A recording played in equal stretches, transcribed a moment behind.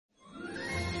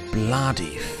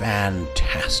bloody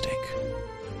fantastic.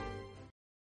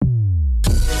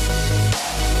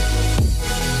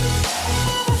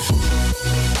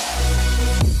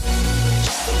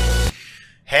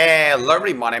 Hello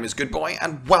everybody, my name is Goodboy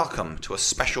and welcome to a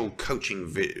special coaching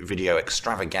video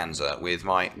extravaganza with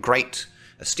my great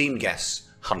esteemed guest,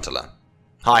 Huntaela.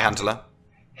 Hi Huntaela.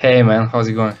 Hey man, how's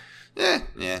it going?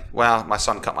 Yeah. Well, my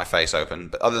son cut my face open,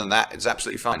 but other than that, it's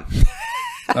absolutely fine.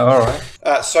 Alright.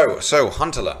 So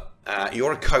Huntaela,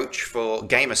 you're a coach for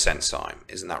Gamer Sensei,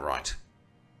 isn't that right?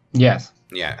 Yes.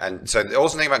 Yeah, and so the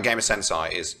awesome thing about Gamer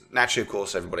Sensei is, naturally, of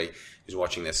course, everybody who's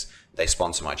watching this, they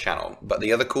sponsor my channel. But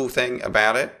the other cool thing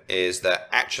about it is that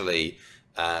actually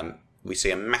we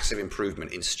see a massive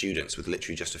improvement in students with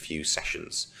literally just a few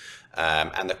sessions.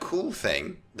 And the cool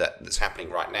thing that's happening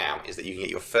right now is that you can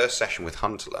get your first session with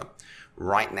Huntaela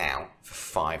right now for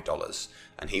 $5.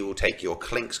 And he will take your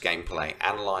clinkz gameplay,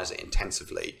 analyze it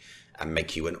intensively, and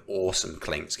make you an awesome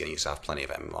clinkz, getting yourself plenty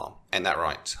of MMR. Ain't that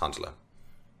right, Huntaela?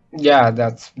 Yeah,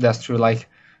 that's true. Like,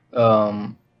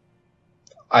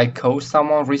 I coached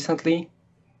someone recently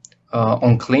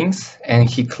on clinkz, and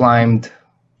he climbed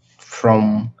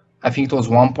from, I think it was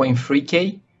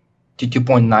 1.3K to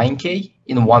 2.9K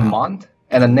in 1 month,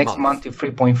 and the next month to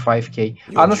 3.5K.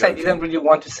 Honestly, I didn't really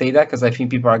want to say that because I think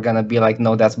people are gonna be like,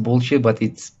 no, that's bullshit, but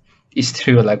it's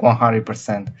true, like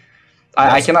 100%.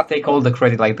 I cannot take all the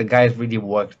credit. Like, the guy really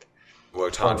worked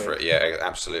hard for it. Yeah,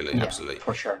 absolutely.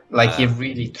 For sure. Like, he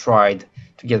really tried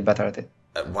to get better at it.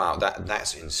 Wow,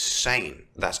 that's insane.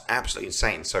 That's absolutely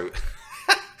insane. So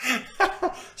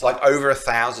it's like over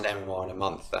 1,000 MMR in a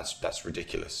month. That's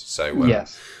ridiculous. So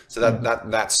yes. So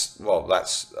that's more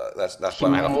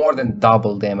than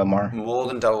double the MMR. More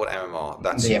than double MMR.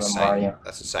 That's the insane. MMR, yeah.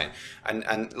 That's insane.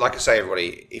 And like I say,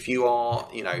 everybody, if you are,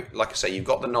 like I say, you've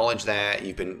got the knowledge there.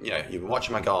 You've been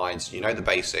watching my guides. You know the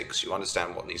basics. You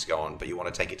understand what needs to go on, but you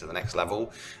want to take it to the next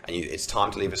level, and it's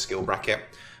time to leave a skill bracket.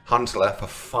 Huntaela for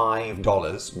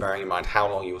 $5, bearing in mind how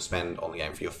long you will spend on the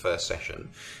game for your first session,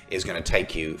 is going to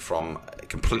take you from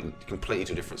completely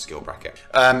to a different skill bracket.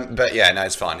 But yeah, no,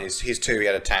 it's fine. He's two. He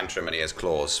had a tantrum and he has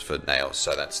claws for nails,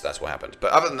 so that's what happened.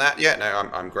 But other than that, yeah,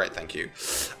 no, I'm great, thank you.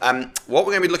 What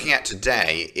we're going to be looking at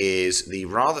today is the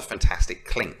rather fantastic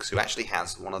clinkz, who actually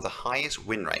has one of the highest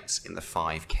win rates in the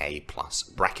 5K plus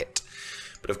bracket.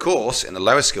 But of course, in the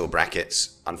lower skill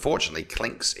brackets, unfortunately,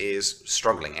 clinkz is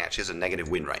struggling. It actually has a negative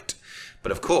win rate.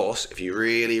 But of course, if you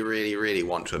really, really, really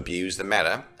want to abuse the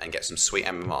meta and get some sweet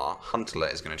MMR,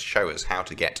 Huntaela is going to show us how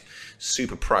to get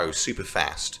super pro, super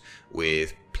fast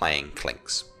with playing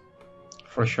clinkz.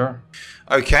 For sure.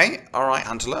 Okay, all right,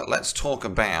 Huntaela, let's talk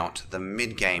about the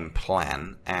mid-game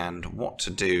plan and what to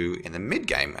do in the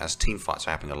mid-game as team fights are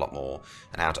happening a lot more,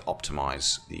 and how to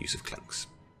optimize the use of clinkz.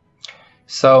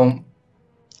 So,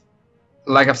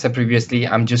 like I've said previously,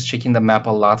 I'm just checking the map a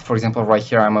lot. For example, right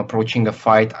here, I'm approaching a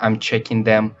fight. I'm checking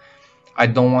them. I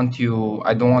don't want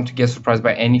to get surprised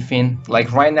by anything.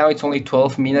 Like right now, it's only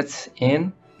 12 minutes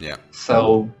in. Yeah.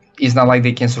 So it's not like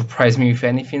they can surprise me with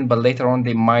anything. But later on,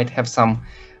 they might have some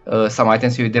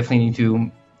items. So you definitely need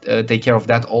to take care of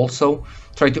that also.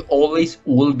 Try to always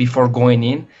ult before going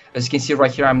in. As you can see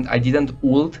right here, I didn't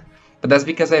ult. But that's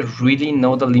because I really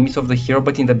know the limits of the hero.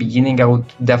 But in the beginning, I would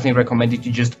definitely recommend you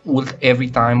to just ult every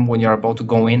time when you're about to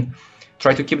go in.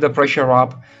 Try to keep the pressure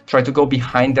up. Try to go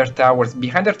behind their towers.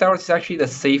 Behind their towers is actually the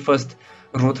safest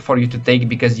route for you to take,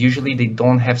 because usually they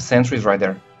don't have sentries right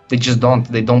there. They just don't.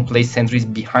 They don't place sentries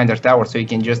behind their towers, so you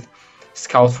can just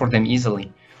scout for them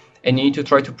easily. And you need to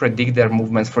try to predict their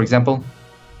movements. For example,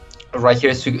 right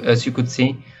here, as you could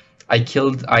see, I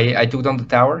took down the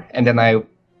tower, and then I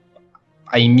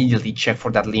immediately checked for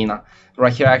that Lina.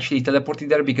 Right here, I actually teleported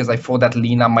there because I thought that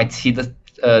Lina might see the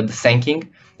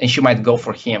sinking and she might go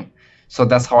for him. So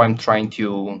that's how I'm trying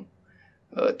to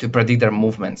predict their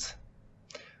movements.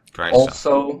 Great also,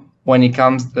 stuff. when it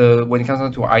comes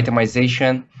down to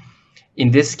itemization,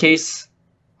 in this case,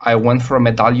 I went for a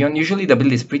medallion. Usually the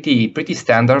build is pretty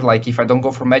standard. Like if I don't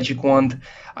go for magic wand,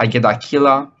 I get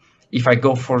Aquila. If I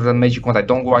go for the magic wand, I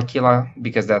don't go Aquila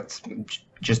because that's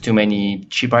just too many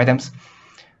cheap items.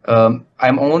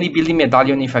 I'm only building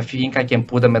medallion if I think I can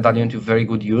put a medallion to very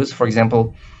good use. For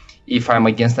example, if I'm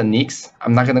against a Nyx,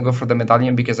 I'm not gonna go for the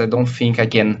medallion because I don't think I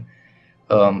can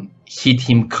hit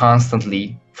him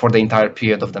constantly for the entire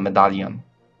period of the medallion.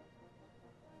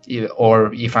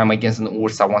 Or if I'm against an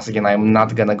Ursa, once again, I'm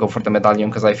not gonna go for the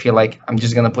medallion because I feel like I'm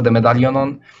just gonna put the medallion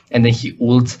on and then he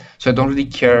ults. So I don't really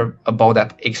care about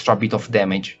that extra bit of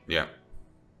damage. Yeah.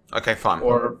 Okay, fine.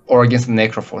 Or against the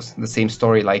Necrophos, the same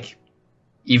story. Like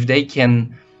if they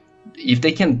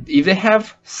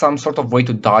have some sort of way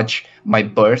to dodge my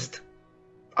burst,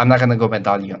 I'm not gonna go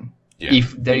Medallion. Yeah. If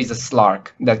there is a Slark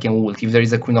that can ult, if there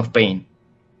is a Queen of Pain,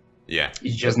 Yeah.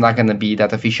 it's just not gonna be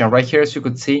that efficient. Right here, as you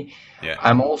could see, Yeah.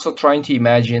 I'm also trying to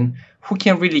imagine who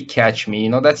can really catch me. You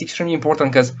know, that's extremely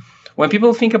important because when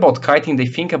people think about kiting, they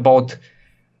think about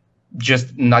just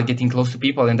not getting close to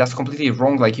people, and that's completely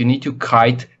wrong. Like, you need to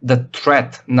kite the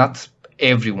threat, not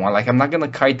everyone. Like, I'm not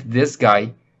gonna kite this guy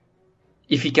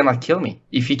if he cannot kill me.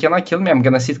 If he cannot kill me, I'm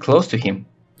gonna sit close to him.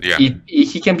 Yeah.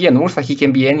 He can be an Ursa, he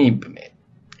can be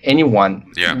anyone.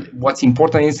 Yeah. What's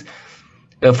important is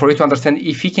for you to understand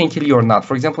if he can kill you or not.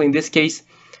 For example, in this case,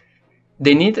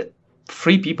 they need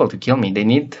 3 people to kill me. They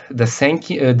need the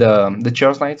the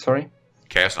Chaos Knight,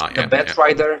 Chaos Knight, the Bat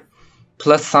Rider,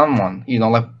 plus someone, you know,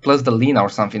 like plus the Lina or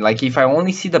something. Like, if I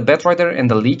only see the Bat Rider and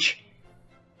the Leech,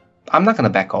 I'm not gonna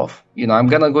back off. You know, I'm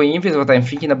gonna go invis, but I'm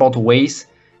thinking about ways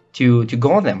to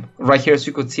go on them. Right here, as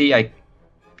you could see, I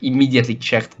immediately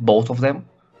checked both of them.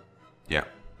 Yeah.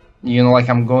 You know, like,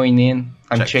 I'm going in,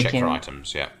 I'm checking. Check for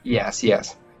items, yeah.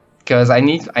 Yes. Because I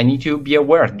need to be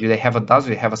aware. Do they have a dust?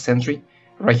 Do they have a sentry?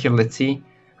 Right here, let's see.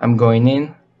 I'm going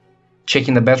in,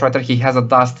 checking the Bat Rider. He has a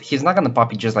dust. He's not gonna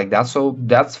pop it just like that, so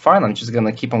that's fine. I'm just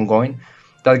gonna keep on going.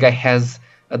 That guy has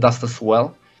a dust as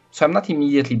well, so I'm not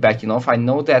immediately backing off. I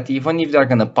know that even if they're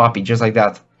gonna pop it just like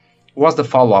that, what's the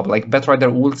follow-up? Like, Bat Rider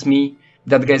ults me,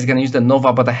 that guy's gonna use the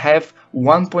Nova, but I have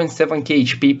 1.7k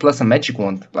HP plus a magic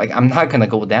wand. Like, I'm not gonna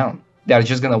go down. They're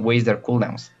just gonna waste their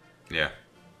cooldowns. Yeah.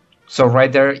 So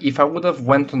right there, if I would have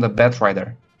went on the Bat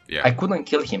Rider, Yeah. I couldn't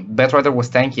kill him. Bat Rider was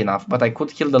tanky enough, but I could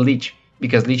kill the Leech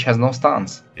because Leech has no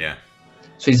stuns. Yeah.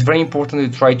 So it's very important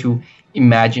to try to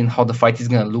imagine how the fight is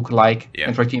gonna look like, Yeah.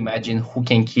 and try to imagine who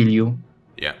can kill you.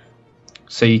 Yeah.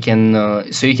 So you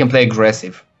can play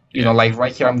aggressive. You Yeah. know, like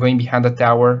right here, I'm going behind the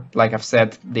tower. Like I've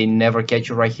said, they never catch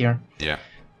you right here. Yeah.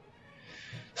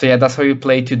 So yeah, that's how you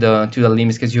play to the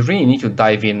limits, because you really need to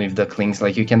dive in with the clinkz.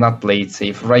 Like, you cannot play it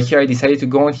safe. Right here, I decided to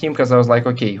go on him because I was like,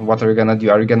 okay, what are you gonna do?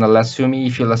 Are you gonna lasso me?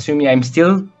 If you lasso me, I'm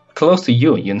still close to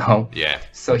you, you know? Yeah.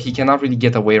 So he cannot really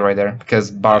get away right there because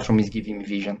Bartram is giving me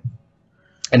vision.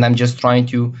 And I'm just trying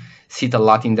to sit a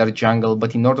lot in their jungle.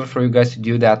 But in order for you guys to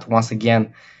do that, once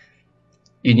again,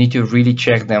 you need to really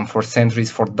check them for sentries,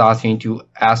 for dots. You need to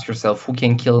ask yourself, who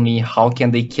can kill me? How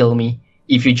can they kill me?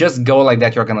 If you just go like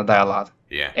that, you're gonna die a lot.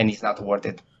 Yeah. And it's not worth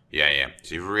it. Yeah.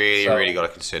 So you've really got to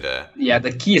consider. Yeah,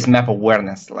 the key is map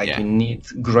awareness. Like, Yeah. you need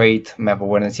great map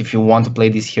awareness if you want to play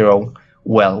this hero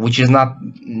well, which is not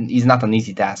an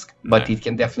easy task, but No. it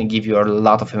can definitely give you a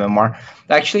lot of MMR.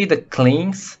 Actually, the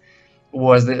clinkz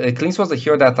was the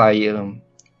hero that I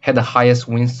had the highest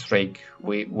win streak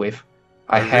with.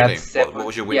 I had Really? What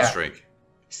was your win streak?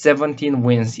 17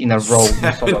 wins in a row.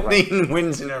 17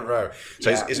 wins in a row. So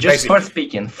Yeah. it's Just basically first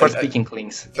picking clinkz.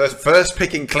 first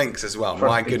picking clinkz as well. First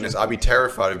My picking. goodness, I'd be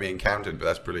terrified of being counted, but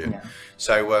that's brilliant. Yeah.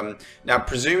 So now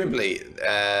presumably,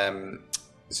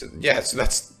 so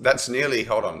that's nearly.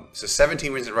 Hold on. So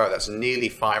 17 wins in a row. That's nearly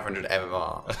 500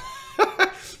 MMR,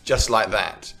 just like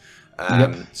that.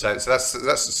 Yep. So that's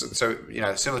you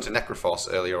know, similar to Necrophos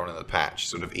earlier on in the patch,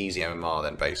 sort of easy MMR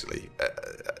then basically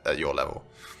at your level.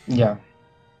 Yeah.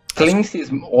 Clinkz is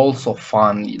also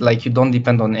fun. Like, you don't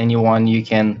depend on anyone. You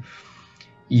can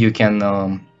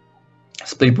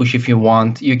split push if you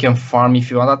want. You can farm if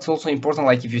you want. That's also important.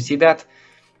 Like, if you see that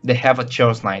they have a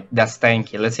Chaos Knight that's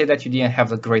tanky. Let's say that you didn't have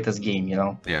the greatest game, you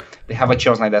know. Yeah. They have a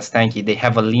Chaos Knight that's tanky. They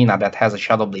have a Lina that has a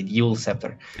Shadow Blade, Yule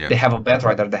Scepter. Yeah. They have a Bat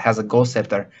Rider that has a Ghost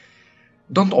Scepter.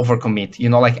 Don't overcommit. You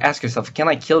know, like, ask yourself, can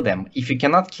I kill them? If you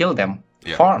cannot kill them,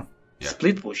 Yeah. farm. Yeah.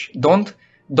 Split push.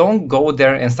 Don't go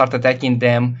there and start attacking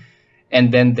them,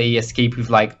 and then they escape with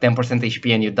like 10%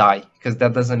 HP and you die, because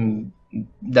that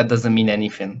doesn't mean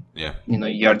anything. Yeah. You know,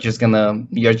 you're just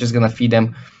gonna feed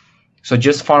them. So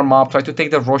just farm up. Try to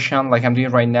take the Roshan like I'm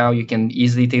doing right now. You can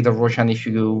easily take the Roshan if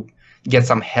you get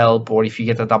some help or if you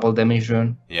get a double damage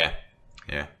rune. Yeah.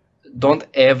 Yeah. Don't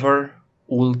ever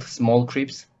ult small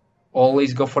creeps.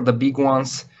 Always go for the big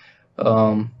ones.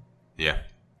 Yeah.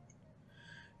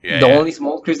 Yeah. The only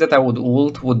small creeps that I would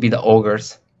ult would be the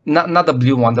ogres. Not the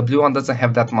blue one. The blue one doesn't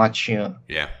have that much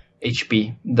Yeah.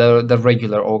 HP. The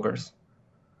regular ogres.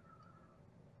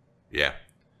 Yeah.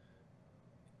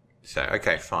 So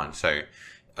okay, fine. So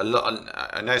a lot.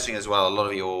 I'm noticing as well. A lot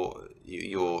of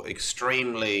you're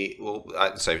extremely well.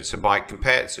 So by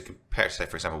compare to say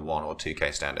for example 1 or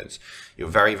 2K standards, you're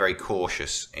very very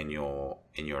cautious in your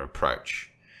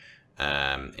approach,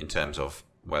 in terms of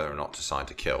whether or not to decide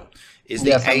to kill. Is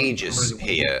the Aegis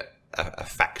here a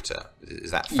factor?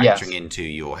 Is that factoring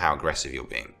into how aggressive you're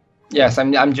being? Yes,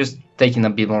 I'm just taking a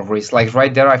bit more risk. Like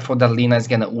right there, I thought that Lina is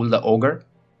gonna ult the ogre.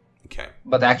 Okay.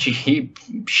 But actually,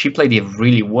 she played it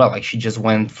really well. Like, she just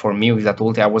went for me with that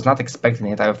ulti. I was not expecting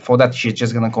it. I thought that she's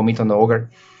just gonna commit on the ogre.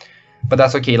 But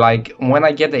that's okay. Like, when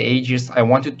I get the Aegis, I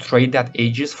want to trade that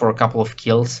Aegis for a couple of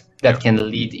kills that can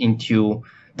lead into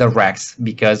the Rex,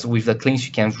 because with the clinkz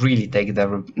you can really take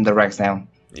the Rex down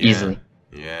easily.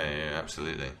 Yeah,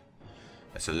 absolutely.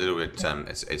 It's a little bit,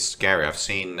 it's scary. I've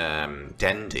seen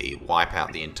Dendi wipe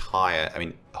out the entire, I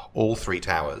mean, all 3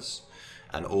 towers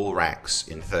and all racks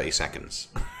in 30 seconds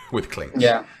with clinkz.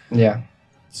 Yeah.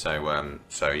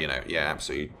 So you know, yeah,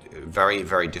 absolutely, very,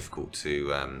 very difficult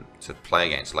to play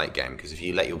against late game, because if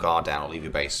you let your guard down or leave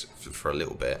your base for a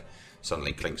little bit,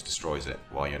 suddenly clinkz destroys it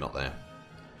while you're not there.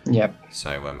 Yep.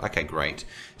 So okay, great.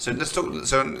 So let's talk.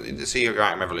 So see your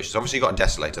item evolutions. Obviously, you've got a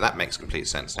desolator. That makes complete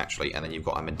sense naturally, and then you've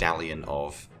got a medallion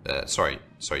of. Sorry.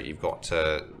 You've got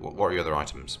what are your other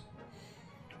items?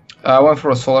 I went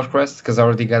for a solar crest because I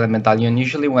already got a medallion.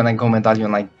 Usually, when I go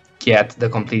medallion, I get the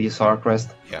completed solar crest.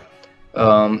 Yeah.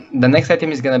 The next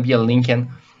item is gonna be a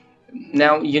Lincoln.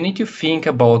 Now you need to think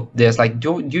about this. Like,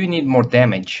 do you need more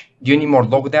damage? Do you need more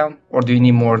lockdown, or do you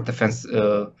need more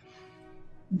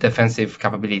defensive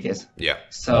capabilities? Yeah.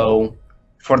 So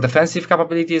for defensive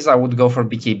capabilities, I would go for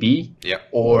BKB. Yeah.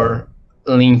 Or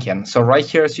Lincoln. So right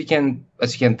here, as you can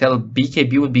tell,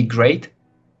 BKB would be great.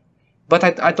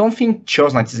 But I don't think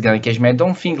Chose Knight is gonna catch me. I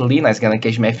don't think Lina is gonna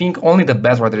catch me. I think only the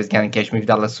Best Rider is gonna catch me with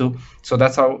that lasso. So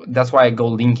that's why I go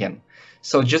Lincoln.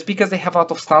 So just because they have a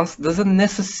lot of stuns doesn't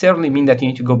necessarily mean that you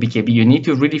need to go BKB. You need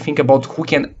to really think about who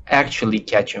can actually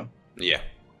catch you. Yeah.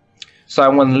 So I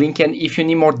want Lincoln. If you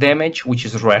need more damage, which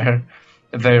is rare,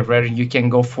 very rare, you can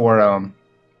go for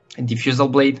Diffusal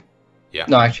Blade. Yeah.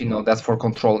 No, actually, no, that's for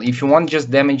control. If you want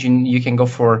just damage, you can go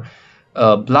for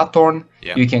Bloodthorn.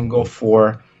 Yeah. You can go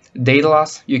for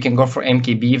Daedalus. You can go for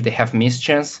MKB if they have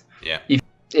mischance. Yeah.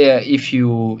 If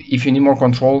you need more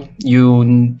control,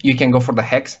 you can go for the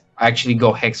Hex. I actually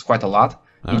go Hex quite a lot.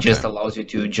 Okay. It just allows you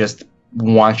to just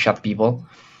one-shot people.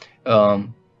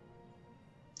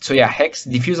 So yeah, Hex,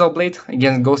 Diffusal Blade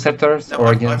against Ghost Scepters, now,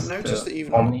 or against I've noticed that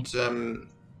you've Omni.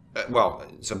 not. Well,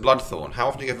 it's a Bloodthorn. How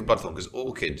often do you go for Bloodthorn? Because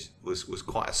Orchid was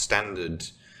quite a standard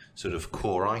sort of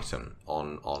core item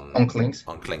on clinkz.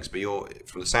 On clinkz, but you're,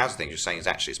 from the sounds of things, you're saying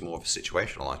it's more of a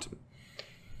situational item.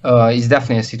 It's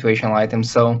definitely a situational item.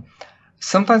 So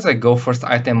sometimes I go first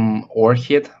item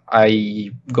Orchid.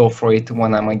 I go for it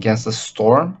when I'm against a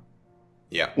Storm.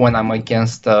 Yeah. When I'm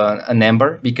against an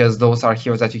Ember, because those are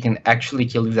heroes that you can actually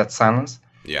kill with that silence.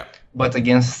 Yeah. But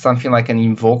against something like an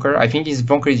Invoker, I think his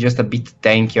Invoker is just a bit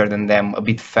tankier than them, a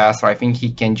bit faster. I think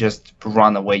he can just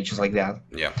run away just like that.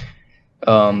 Yeah.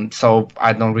 So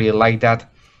I don't really like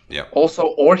that. Yeah. Also,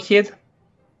 Orchid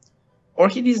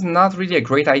is not really a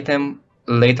great item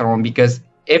later on, because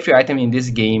every item in this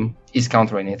game is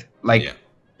countering it. Like,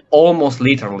 almost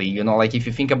literally, you know, like if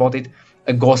you think about it,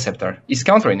 a Ghost Scepter is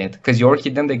countering it, because you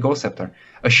Orchid then the Ghost Scepter.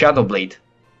 A Shadow Blade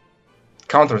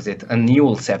counters it. A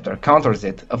Newell Scepter counters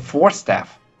it. A Force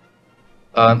Staff.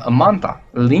 A Manta.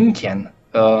 Lincoln.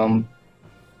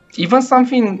 Even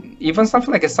something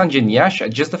like a Sanjin Yasha,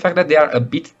 just the fact that they are a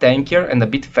bit tankier and a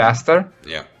bit faster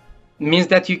means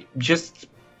that you just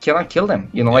cannot kill them.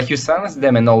 You know, like you silence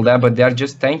them and all that, but they are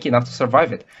just tanky enough to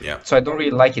survive it. Yeah. So I don't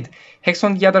really like it. Hex,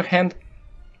 on the other hand,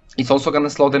 it's also gonna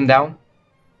slow them down.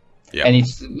 Yeah. And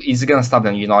it's gonna stop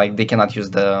them. You know, like they cannot use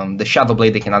the Shadow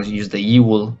Blade, they cannot use the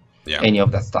Ewell, any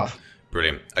of that stuff.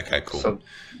 Brilliant. Okay, cool. So,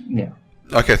 yeah.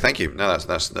 Okay, thank you. No,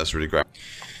 that's really great.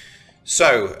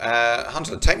 So,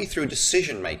 Hunter, take me through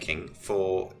decision making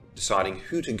for deciding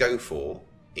who to go for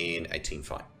in a team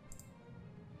fight.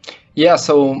 Yeah,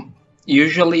 so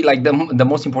usually, like the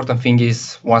most important thing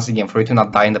is, once again, for you to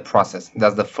not die in the process.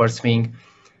 That's the first thing.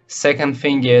 Second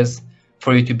thing is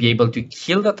for you to be able to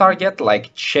kill the target.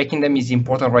 Like, checking them is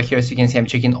important. Right here, as you can see, I'm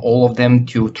checking all of them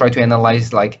to try to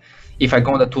analyze, like, if I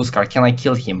go on the Tuskar, can I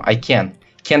kill him? I can.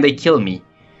 Can they kill me?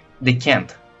 They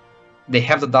can't. They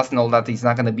have the dust and all that. It's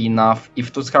not going to be enough.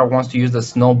 If Tuskar wants to use the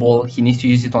snowball, he needs to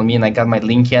use it on me, and I got my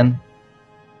Lincoln.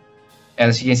 And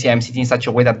as you can see, I'm sitting in such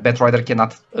a way that Batrider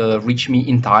cannot reach me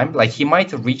in time. Like, he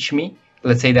might reach me.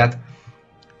 Let's say that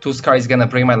Tuskar is going to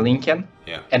bring my Lincoln,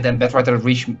 and then Batrider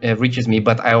reaches me,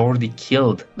 but I already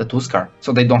killed the Tuskar,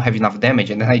 so they don't have enough damage,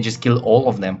 and then I just kill all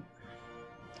of them.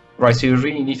 Right, so you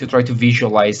really need to try to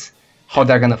visualize how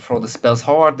they're going to throw the spells.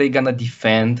 How are they going to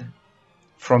defend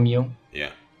from you?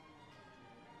 Yeah.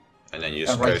 And then you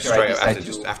just go straight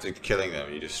up, after killing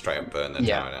them, you just straight up burn their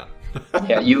tower down.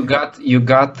 Yeah, you got 2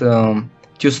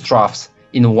 Straths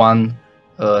in one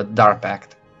Dark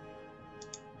Pact.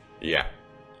 Yeah,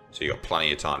 so you got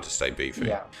plenty of time to stay beefy.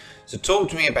 Yeah. So talk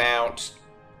to me about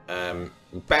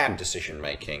bad decision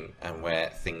making and where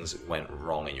things went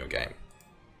wrong in your game?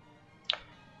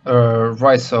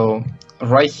 Right, so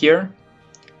right here,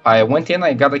 I went in,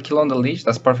 I got a kill on the leash,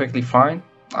 that's perfectly fine.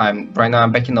 Right now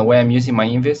I'm backing away, I'm using my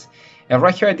invis. And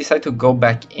right here I decide to go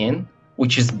back in,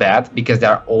 which is bad because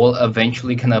they're all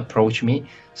eventually gonna approach me.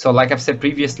 So like I've said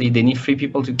previously, they need 3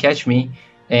 people to catch me,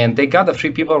 and they got the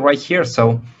 3 people right here.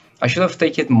 So I should have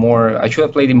taken it more, I should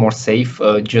have played it more safe,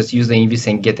 just use the invis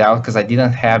and get out, because I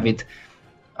didn't have it,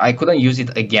 I couldn't use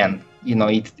it again. You know,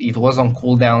 it was on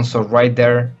cooldown, so right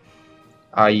there,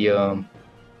 I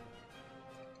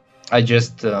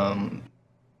just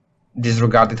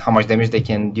disregarded how much damage they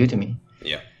can do to me.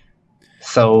 Yeah.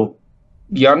 So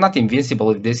you're not invincible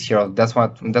with this hero. That's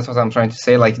what I'm trying to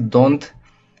say. Like, don't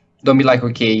be like,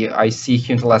 okay, I see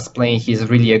Huntaela playing, he's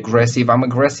really aggressive. I'm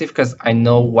aggressive because I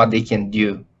know what they can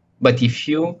do. But if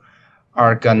you're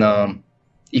not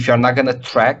gonna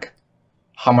track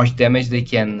how much damage they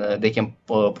can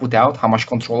put out, how much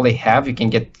control they have, you can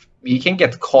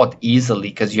get caught easily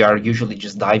because you are usually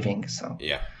just diving. So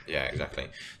yeah, exactly.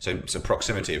 So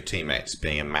proximity of teammates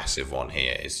being a massive one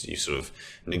here is you sort of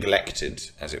neglected,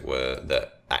 as it were,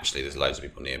 that actually there's loads of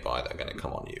people nearby that are going to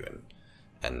come on you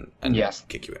and yes,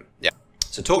 kick you in. Yeah.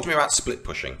 So talk to me about split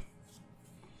pushing.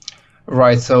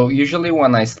 Right. So usually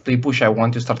when I split push, I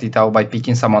want to start it out by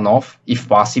picking someone off, if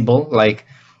possible. Like,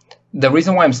 the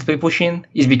reason why I'm split pushing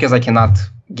is because I cannot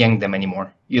gank them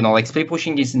anymore. You know, like, split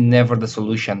pushing is never the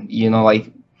solution. You know,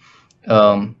 like,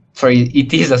 sorry,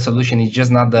 it is a solution. It's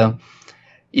just not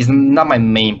my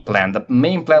main plan. The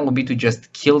main plan would be to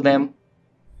just kill them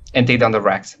and take down the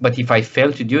racks. But if I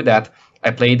fail to do that, I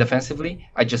play defensively.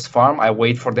 I just farm. I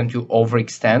wait for them to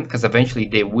overextend, because eventually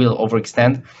they will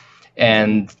overextend.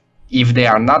 And if they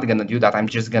are not gonna do that, I'm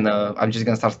just gonna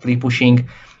start split pushing.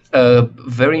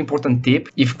 Very important tip: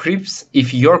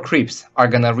 if your creeps are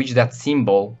gonna reach that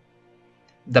symbol,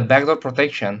 the backdoor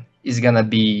protection is gonna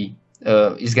be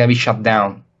shut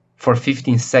down for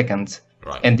 15 seconds.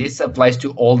 Right. And this applies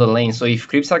to all the lanes. So if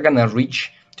creeps are gonna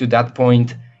reach to that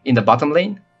point in the bottom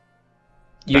lane,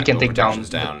 you can take down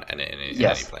in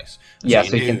any place. So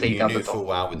you can take down the top. Full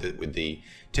well with the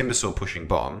Timbersaw pushing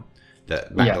bottom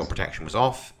that backdoor protection was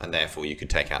off, and therefore you could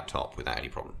take out top without any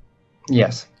problem.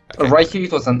 Yes. Okay. Right here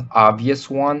it was an obvious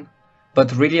one,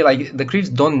 but really, like, the creeps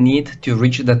don't need to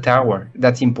reach the tower.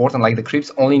 That's important. Like, the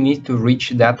creeps only need to reach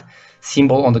that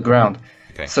symbol on the ground.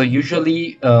 Okay. So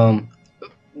usually,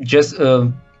 just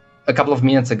a couple of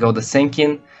minutes ago, the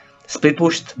Senkin split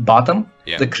pushed bottom.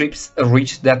 Yeah. The creeps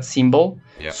reached that symbol.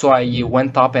 Yeah. So I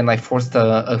went up and I forced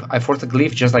a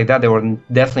glyph just like that. They were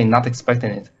definitely not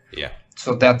expecting it. Yeah.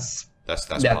 So that's part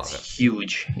of it.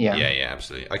 Huge. Yeah. Yeah,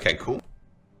 absolutely. Okay, cool.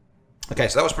 Okay,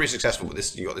 so that was pretty successful.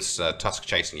 But you got this Tusk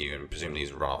chasing you, and presumably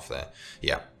he's Wrath there.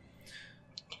 Yeah.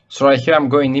 So right here I'm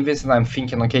going invis, and I'm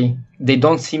thinking, okay, they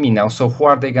don't see me now. So who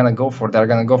are they gonna go for? They're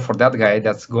gonna go for that guy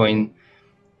that's going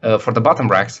for the bottom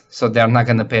racks. So they're not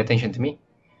gonna pay attention to me.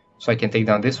 So I can take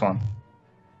down this one.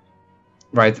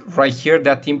 Right here,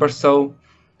 that Timbersaw,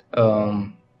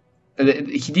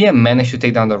 he didn't manage to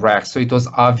take down the racks, so it was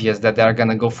obvious that they're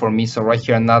gonna go for me. So right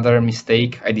here, another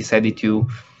mistake. I decided to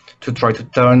try to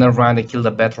turn around and kill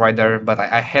the Bat Rider, but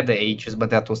I had the Aegis, but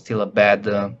that was still a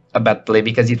bad play,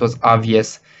 because it was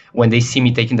obvious when they see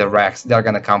me taking the racks, they're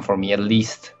gonna come for me, at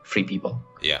least 3 people.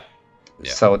 Yeah.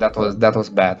 So that was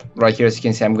bad. Right here, as you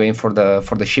can see, I'm going for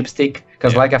the ship stick,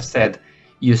 because like I've said,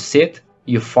 you sit,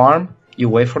 you farm, you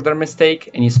wait for their mistake,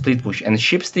 and you split push. And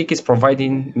ship stick is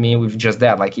providing me with just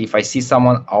that. Like, if I see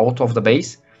someone out of the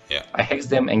base, I hex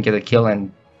them and get a kill,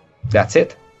 and that's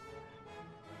it.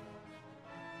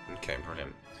 Okay,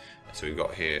 brilliant. So we've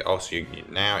got here. Oh, so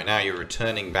now you're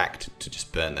returning back to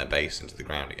just burn their base into the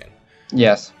ground again.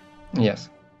 Yes.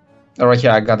 Right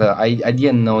here, I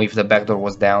didn't know if the backdoor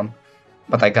was down,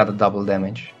 but I got a double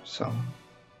damage, so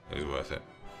it was worth it.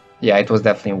 Yeah, it was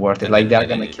definitely worth it. Like, they're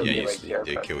gonna kill me right here.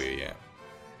 They kill you, yeah.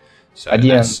 So I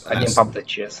didn't pop the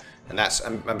cheers. And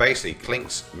basically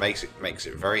clinkz makes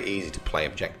it very easy to play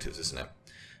objectives, isn't it?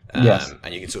 Yes.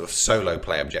 And you can sort of solo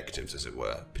play objectives, as it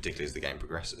were, particularly as the game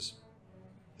progresses.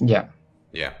 Yeah.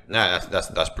 Yeah. No,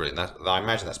 that's brilliant. I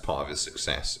imagine that's part of his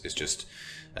success. It's just,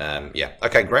 yeah.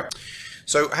 Okay, great.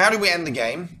 So how do we end the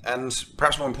game? And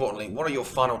perhaps more importantly, what are your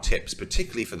final tips,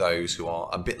 particularly for those who are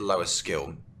a bit lower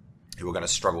skill, who are going to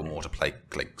struggle more to play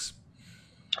clinkz?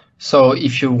 So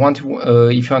if you want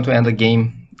to end the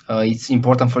game, it's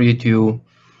important for you to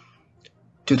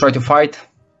try to fight.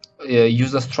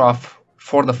 Use the Straff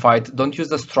for the fight. Don't use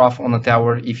the Straff on the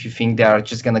tower if you think they are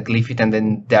just gonna glyph it and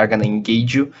then they are gonna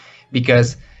engage you,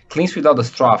 because clinkz without the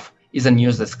Straff, is a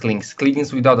useless clinkz.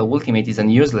 Clinkz without the ultimate is a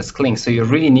useless clinkz. So you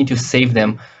really need to save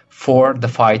them for the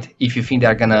fight if you think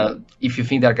they're gonna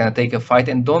take a fight,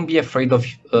 and don't be afraid of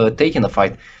taking a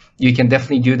fight. You can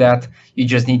definitely do that. You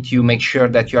just need to make sure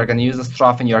that you are gonna use the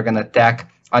strafe and you are gonna attack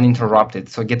uninterrupted.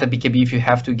 So get a BKB if you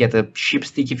have to, get a ship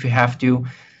stick if you have to,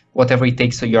 whatever it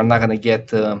takes, so you're not gonna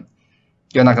get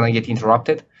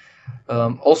interrupted.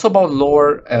 Also about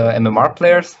lower MMR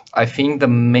players, I think the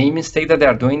main mistake that they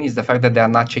are doing is the fact that they are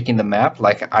not checking the map.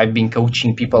 Like, I've been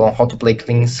coaching people on how to play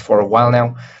clinkz for a while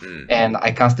now, and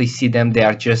I constantly see them. They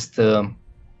are just going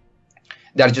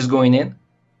in.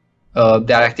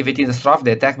 They are activating the strafe,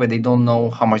 they attack, but they don't know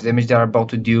how much damage they are about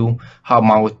to do, how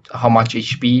much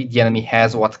HP the enemy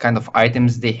has, what kind of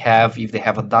items they have, if they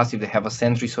have a dust, if they have a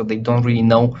sentry. So they don't really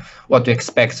know what to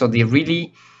expect. So they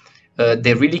really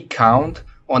count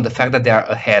on the fact that they are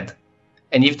ahead.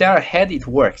 And if they are ahead, it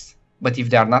works. But if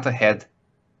they are not ahead,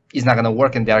 it's not going to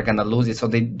work and they are going to lose it. So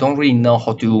they don't really know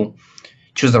how to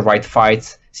choose the right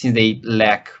fights since they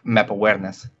lack map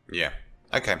awareness. Yeah.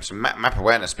 Okay, so map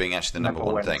awareness being actually the number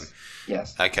one thing.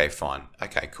 Yes. Okay, fine.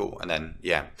 Okay, cool. And then,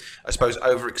 yeah, I suppose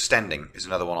overextending is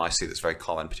another one I see that's very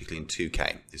common, particularly in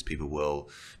 2K, is people will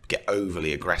get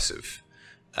overly aggressive.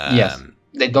 Yes.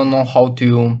 They don't know how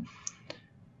to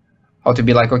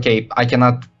be like, okay, I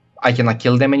cannot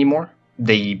kill them anymore.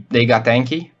 They got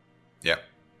tanky. Yeah.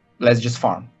 Let's just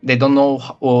farm. They don't know,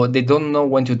 or they don't know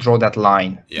when to draw that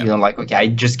line. Yeah. You know, like, okay, I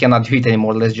just cannot do it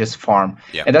anymore. Let's just farm.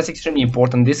 Yeah. And that's extremely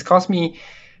important. This cost me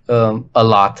a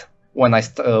lot when I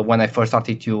first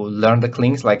started to learn the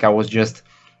clinkz. Like, I was just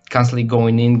constantly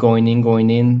going in.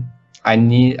 I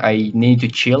need to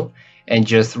chill and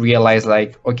just realize,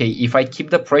 like, okay, if I keep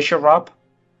the pressure up,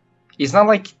 it's not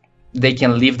like they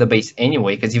can leave the base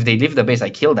anyway, because if they leave the base,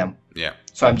 I kill them. Yeah.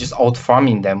 So I'm just out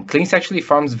farming them. clinkz actually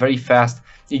farms very fast.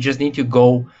 You just need to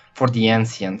go for the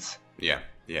ancients. Yeah.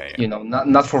 You know,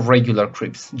 not for regular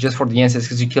creeps, just for the ancients,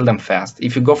 because you kill them fast.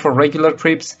 If you go for regular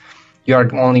creeps, you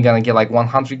are only gonna get like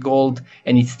 100 gold,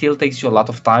 and it still takes you a lot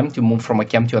of time to move from a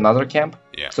camp to another camp.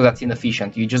 Yeah. So that's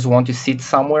inefficient. You just want to sit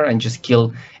somewhere and just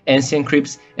kill ancient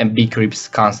creeps and big creeps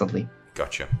constantly.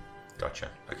 Gotcha.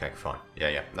 Okay, fine.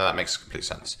 Yeah. No, that makes complete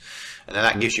sense. And then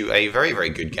that gives you a very, very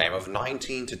good game of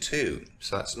 19-2.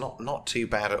 So that's not too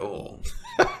bad at all.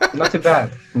 Not too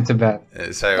bad.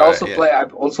 So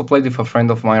I've also played with a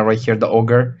friend of mine right here, the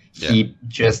Ogre.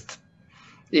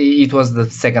 It was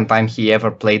the second time he ever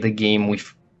played a game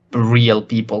with real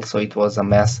people, so it was a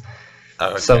mess.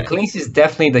 Okay. So clinkz is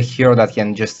definitely the hero that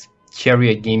can just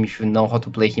carry a game if you know how to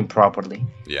play him properly.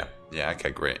 Yeah. Okay,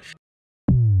 great.